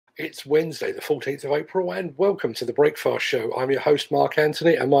It's Wednesday, the 14th of April, and welcome to the Breakfast Show. I'm your host, Mark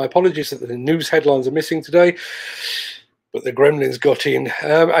Anthony, and my apologies that the news headlines are missing today, but the gremlins got in.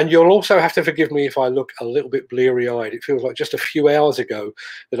 And you'll also have to forgive me if I look a little bit bleary-eyed. It feels like just a few hours ago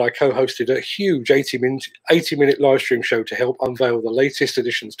that I co-hosted a huge 80-minute live stream show to help unveil the latest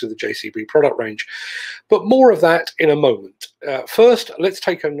additions to the JCB product range. But more of that in a moment. First, let's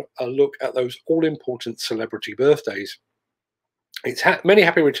take a look at those all-important celebrity birthdays. It's many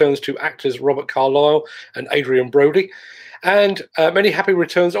happy returns to actors Robert Carlyle and Adrian Brody, and many happy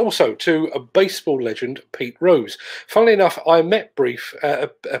returns also to a baseball legend, Pete Rose. Funnily enough, I met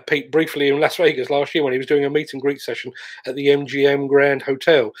Pete briefly in Las Vegas last year when he was doing a meet and greet session at the MGM Grand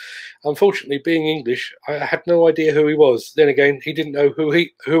Hotel. Unfortunately, being English, I had no idea who he was. Then again, he didn't know who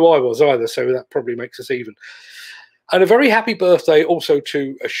I was either, so that probably makes us even. And a very happy birthday also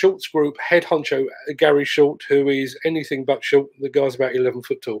to a Schultz Group head honcho, Gary Schultz, who is anything but short. The guy's about 11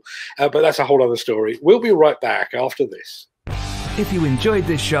 foot tall. But that's a whole other story. We'll be right back after this. If you enjoyed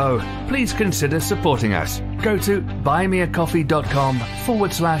this show, please consider supporting us. Go to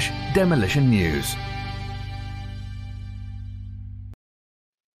buymeacoffee.com/demolition news.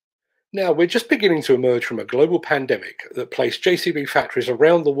 Now, we're just beginning to emerge from a global pandemic that placed JCB factories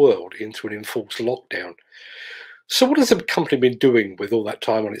around the world into an enforced lockdown. So what has the company been doing with all that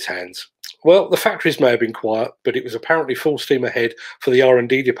time on its hands? Well, the factories may have been quiet, but it was apparently full steam ahead for the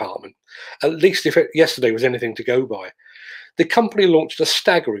R&D department, at least if yesterday was anything to go by. The company launched a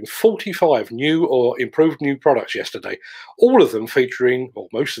staggering 45 new or improved new products yesterday, all of them featuring, or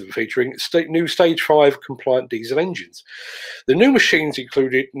most of them featuring, new Stage 5 compliant diesel engines. The new machines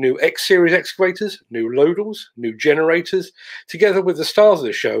included new X-Series excavators, new loaders, new generators, together with the stars of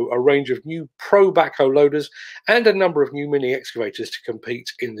the show, a range of new Pro backhoe loaders, and a number of new mini excavators to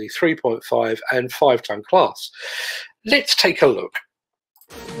compete in the 3.5 and 5-ton class. Let's take a look.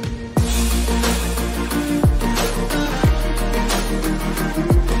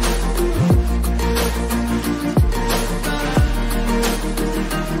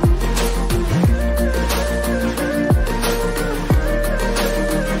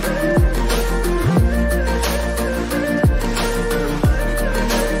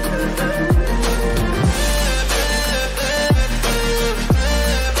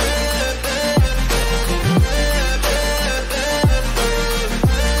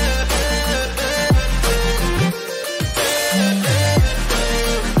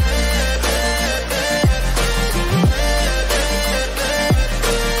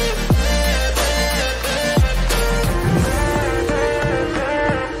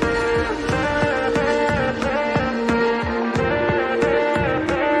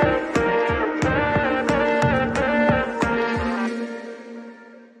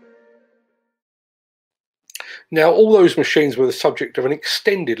 Now, all those machines were the subject of an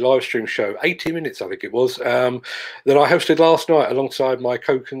extended live stream show, 80 minutes, I think it was, that I hosted last night alongside my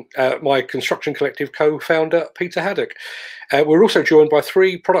construction collective co-founder, Peter Haddock. We're also joined by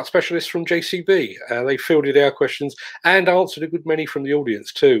 3 product specialists from JCB. They fielded our questions and answered a good many from the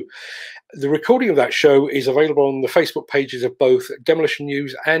audience too. The recording of that show is available on the Facebook pages of both Demolition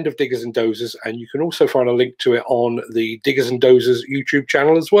News and of Diggers and Dozers, and you can also find a link to it on the Diggers and Dozers YouTube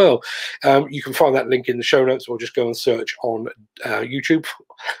channel as well. You can find that link in the show notes, or just go and search on YouTube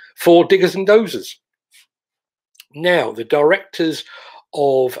for Diggers and Dozers. Now, the directors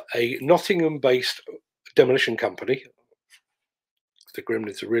of a Nottingham-based demolition company, the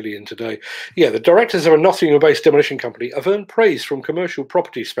gremlins are really in today. Yeah, the directors of a Nottingham-based demolition company have earned praise from commercial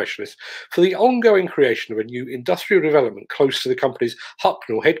property specialists for the ongoing creation of a new industrial development close to the company's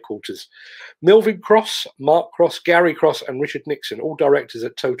Hucknall headquarters. Melvin Cross, Mark Cross, Gary Cross and Richard Nixon, all directors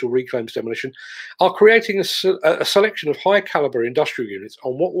at Total Reclaims Demolition, are creating a selection of high-caliber industrial units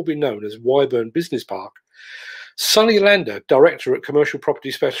on what will be known as Wyburn Business Park. Sonny Lander, director at commercial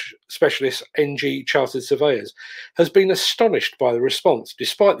property specialist NG Chartered Surveyors, has been astonished by the response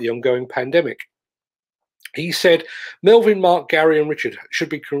despite the ongoing pandemic. He said, Melvin, Mark, Gary and Richard should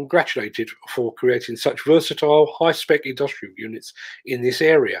be congratulated for creating such versatile, high-spec industrial units in this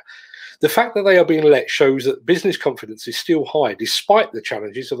area. The fact that they are being let shows that business confidence is still high despite the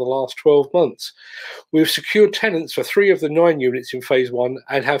challenges of the last 12 months. We've secured tenants for 3 of the 9 units in phase 1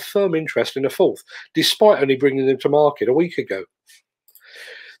 and have firm interest in a 4th, despite only bringing them to market a week ago.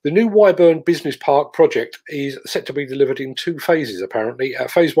 The new Wyburn Business Park project is set to be delivered in 2 phases, apparently.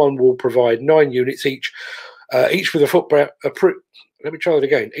 Phase 1 will provide 9 units each with a footprint.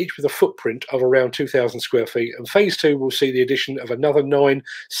 Each with a footprint of around 2,000 square feet, and phase 2 will see the addition of another 9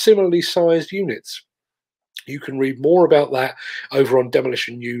 similarly sized units. You can read more about that over on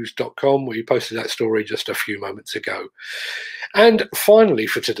demolitionnews.com, where you posted that story just a few moments ago. And finally,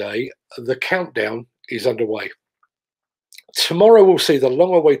 for today, the countdown is underway. Tomorrow we'll see the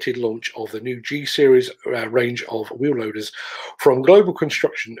long-awaited launch of the new G-Series range of wheel loaders from global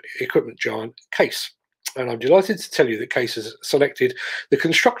construction equipment giant Case. And I'm delighted to tell you that Case has selected the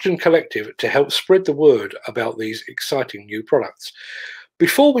Construction Collective to help spread the word about these exciting new products.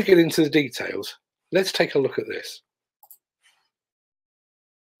 Before we get into the details, let's take a look at this.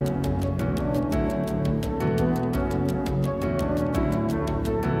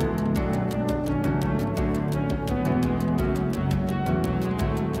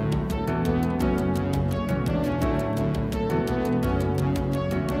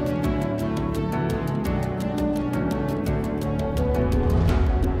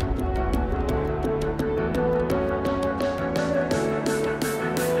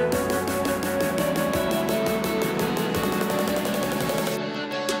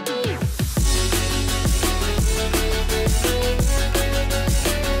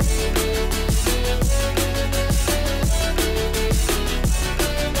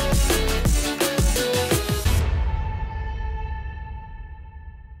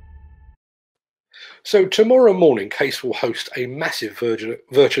 So tomorrow morning, Case will host a massive virtual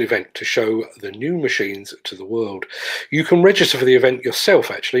event to show the new machines to the world. You can register for the event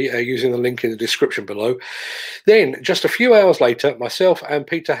yourself, actually, using the link in the description below. Then, just a few hours later, myself and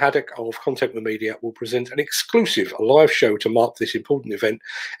Peter Haddock of Content with Media will present an exclusive live show to mark this important event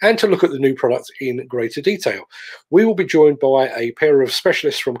and to look at the new products in greater detail. We will be joined by a pair of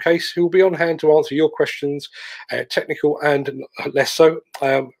specialists from Case who will be on hand to answer your questions, technical and less so.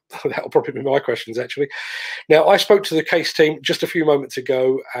 That'll probably be my questions, actually. Now, I spoke to the Case team just a few moments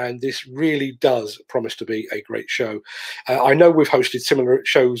ago, and this really does promise to be a great show. I know we've hosted similar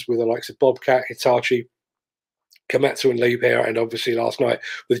shows with the likes of Bobcat, Hitachi, Komatsu and Liebherr, and obviously last night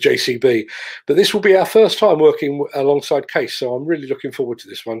with JCB. But this will be our first time working alongside Case, so I'm really looking forward to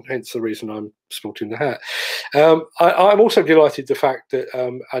this one, hence the reason I'm sporting the hat. I'm also delighted the fact that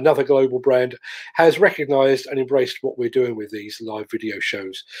another global brand has recognised and embraced what we're doing with these live video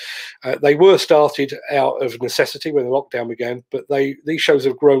shows. They were started out of necessity when the lockdown began, but these shows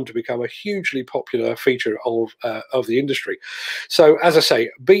have grown to become a hugely popular feature of the industry. So, as I say,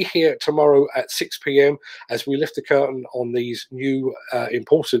 be here tomorrow at 6 p.m. as we lift the curtain on these new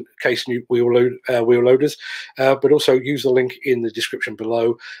important Case new wheel loaders, but also use the link in the description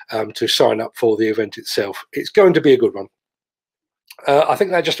below to sign up for the event itself. It's going to be a good one. I think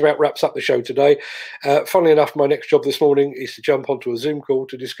that just about wraps up the show today. Funnily enough, my next job this morning is to jump onto a Zoom call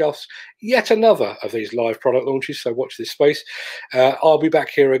to discuss yet another of these live product launches, so watch this space. I'll be back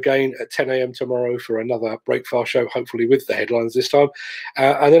here again at 10 a.m. tomorrow for another breakfast show, hopefully with the headlines this time.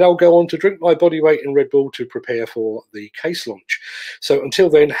 And then I'll go on to drink my body weight in Red Bull to prepare for the Case launch. So until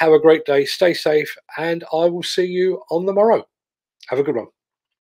then, have a great day, stay safe, and I will see you on the morrow. Have a good one.